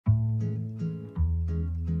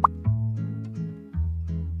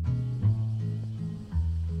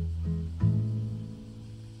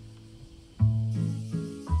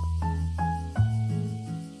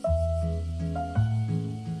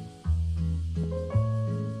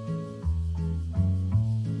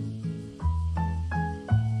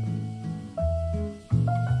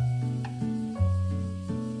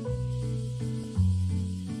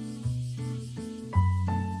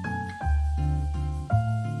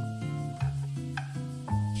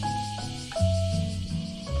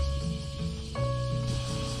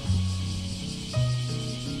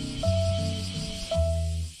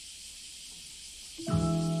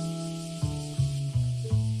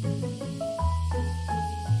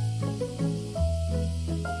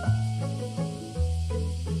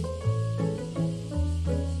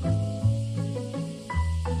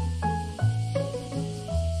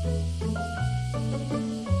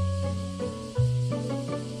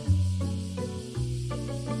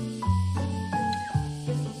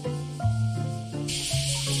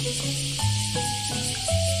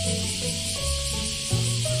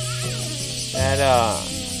了。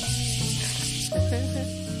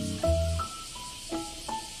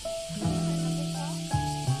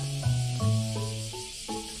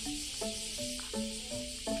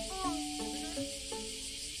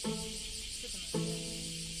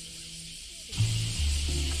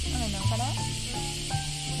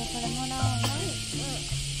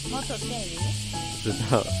知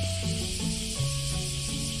道。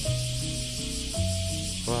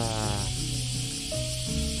哇，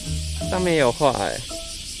上面有画哎，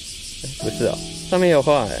不是哦，上面有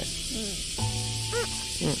画哎。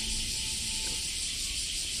嗯。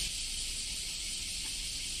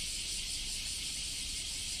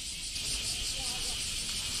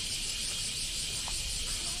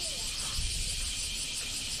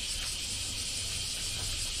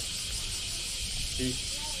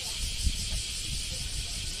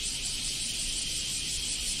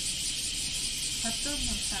砂糖の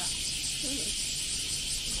さ、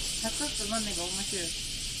砂糖と豆が面白い。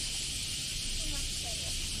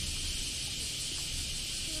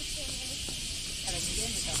から逃げ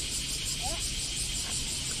んでた。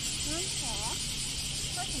なんで？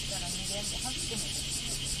さっきから逃げんで初めて。ね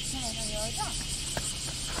え、何おいだ？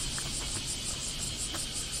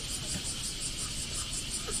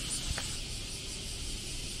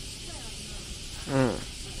うん。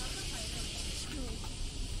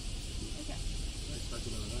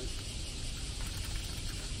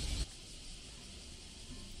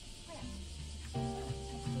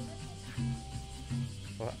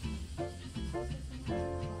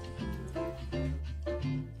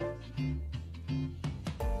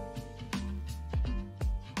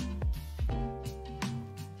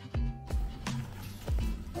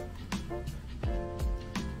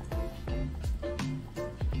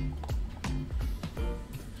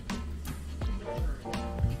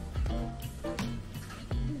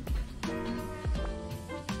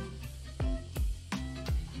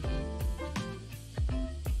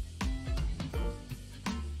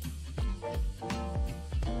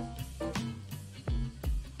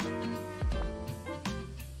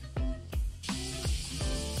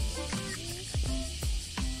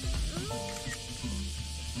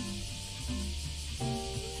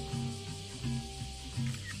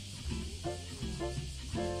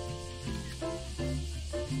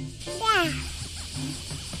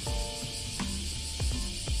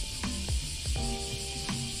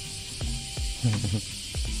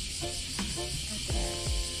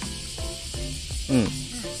うん。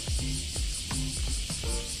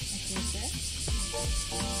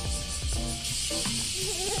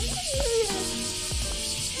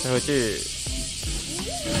回去。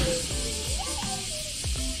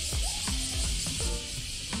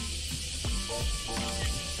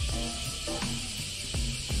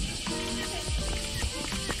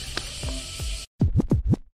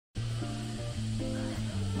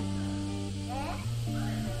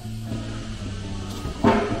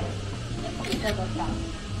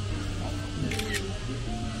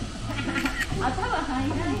頭入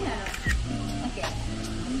らんやろ。オッケー。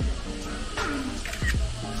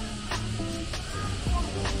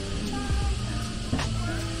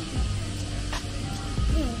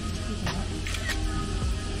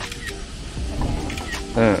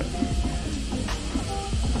うん。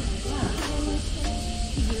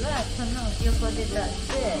次はその横で立って、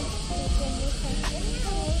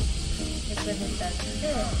横で立って。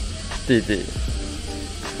弟弟。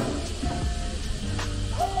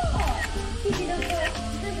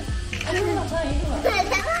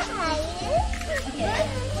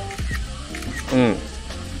うん。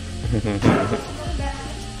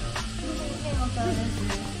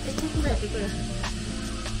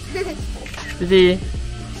弟弟。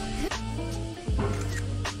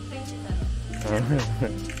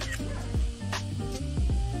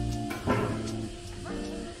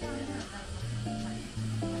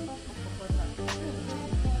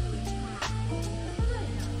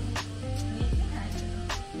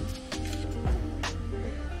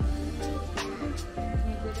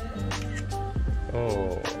哦，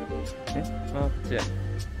啊，不见。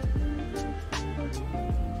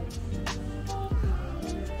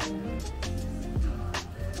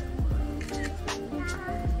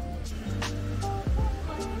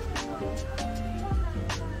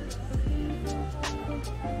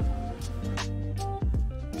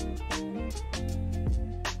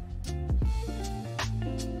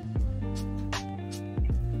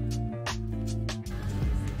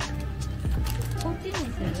こっちに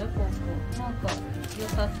する？ここなんか良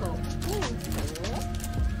さそう。こっちにする？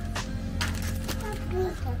こ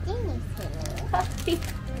っちにする？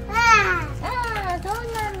ああ、そう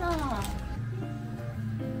なの。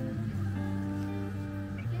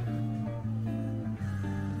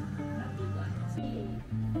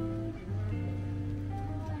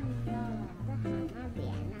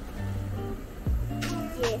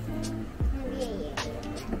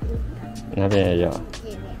那边也有，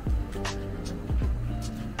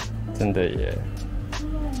真的耶。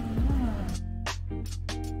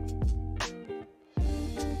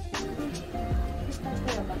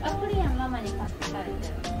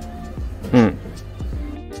嗯。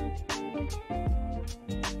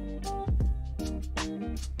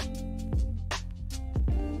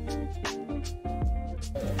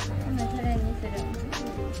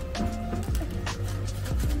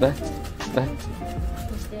来，来。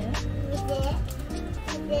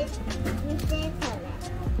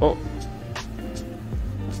お。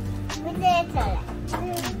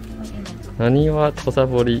何は土佐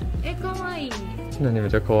堀。かわいい。何めっ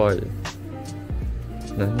ちゃ可愛い。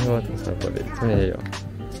何は土佐堀。这边也有。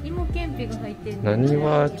芋けんぴが入ってる。何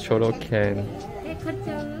はチョロケン。買っち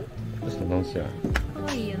ゃう？这什么东西啊？か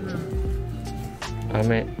わいいよな。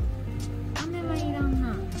飴。飴はいらん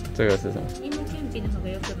な。这个是什么？芋けんぴの方が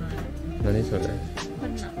良くない？何それ？こ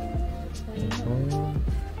んな。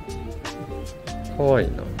可愛い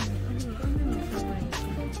な。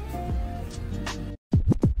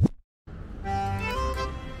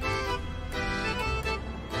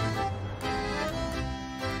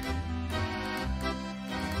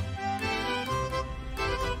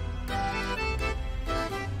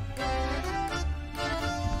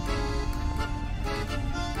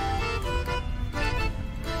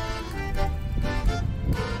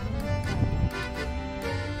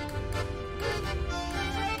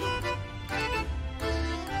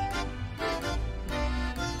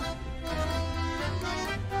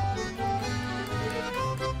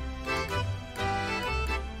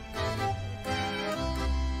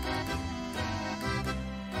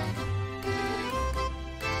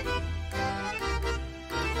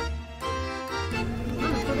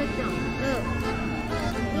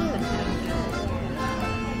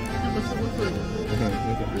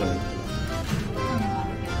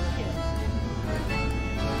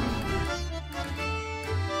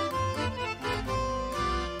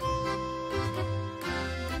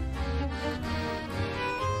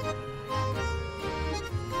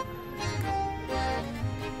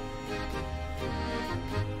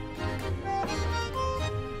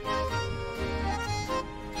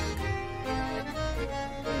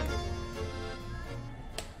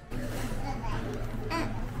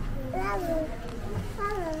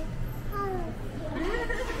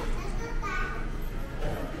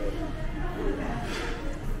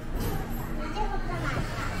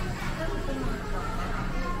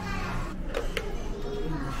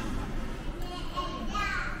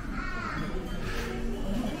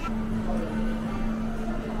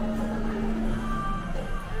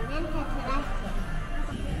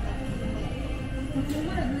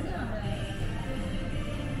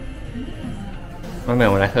外面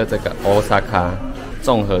我们来喝这个 Osaka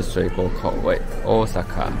综合水果口味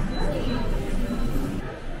Osaka。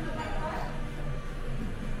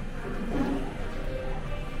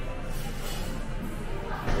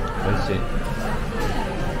美味しい。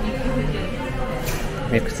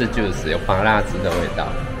ミックスジュース有芭乐汁的味道。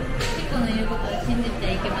ヒコの言うことは信じ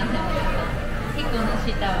ていけませんでした。ヒコの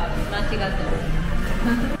舌は間違ってま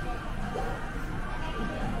す。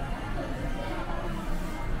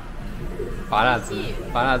芭乐汁，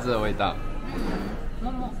芭乐汁的味道。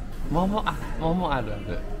桃あるあ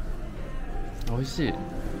る。美味しい。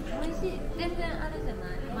美味しい。全然あれじゃ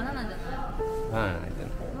ない。バナナじゃない。バナナ入ってる。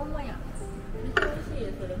桃や。めっちゃ美味しい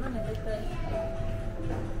よそれ。ママ絶対。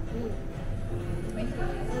美味しいで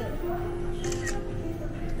す。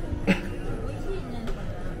美味しいね。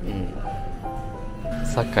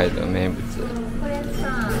堺の名物。これ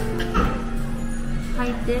さ。入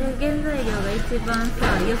ってる原材料が一番さ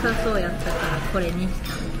良さそうやったからこれにし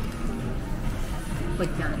たの。こ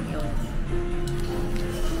ちゃんよ。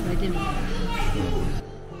大丈夫？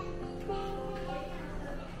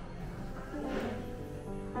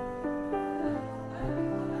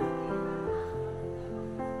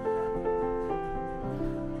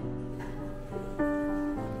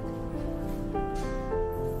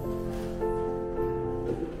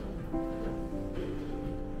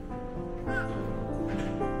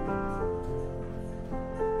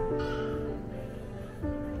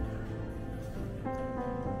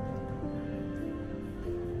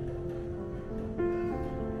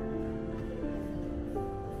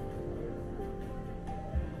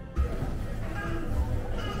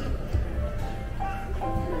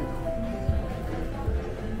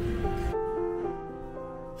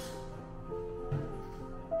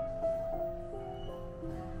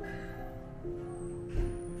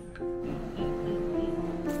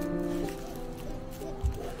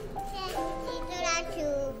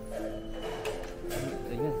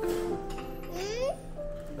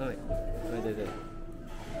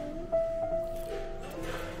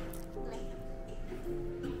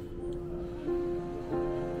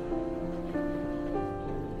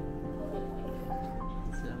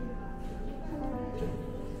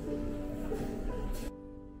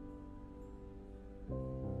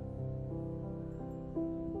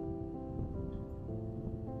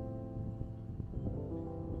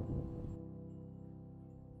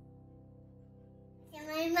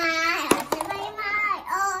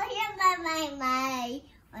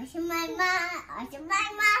我是妈妈，我是妈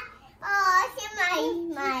妈，我是妹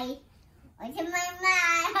妹，我是妹妹，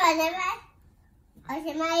我是妹，我是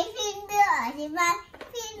妹拼的，我是妹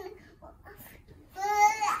拼，不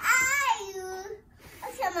爱you，我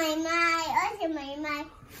是妹妹，我是妹妹，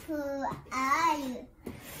不爱you。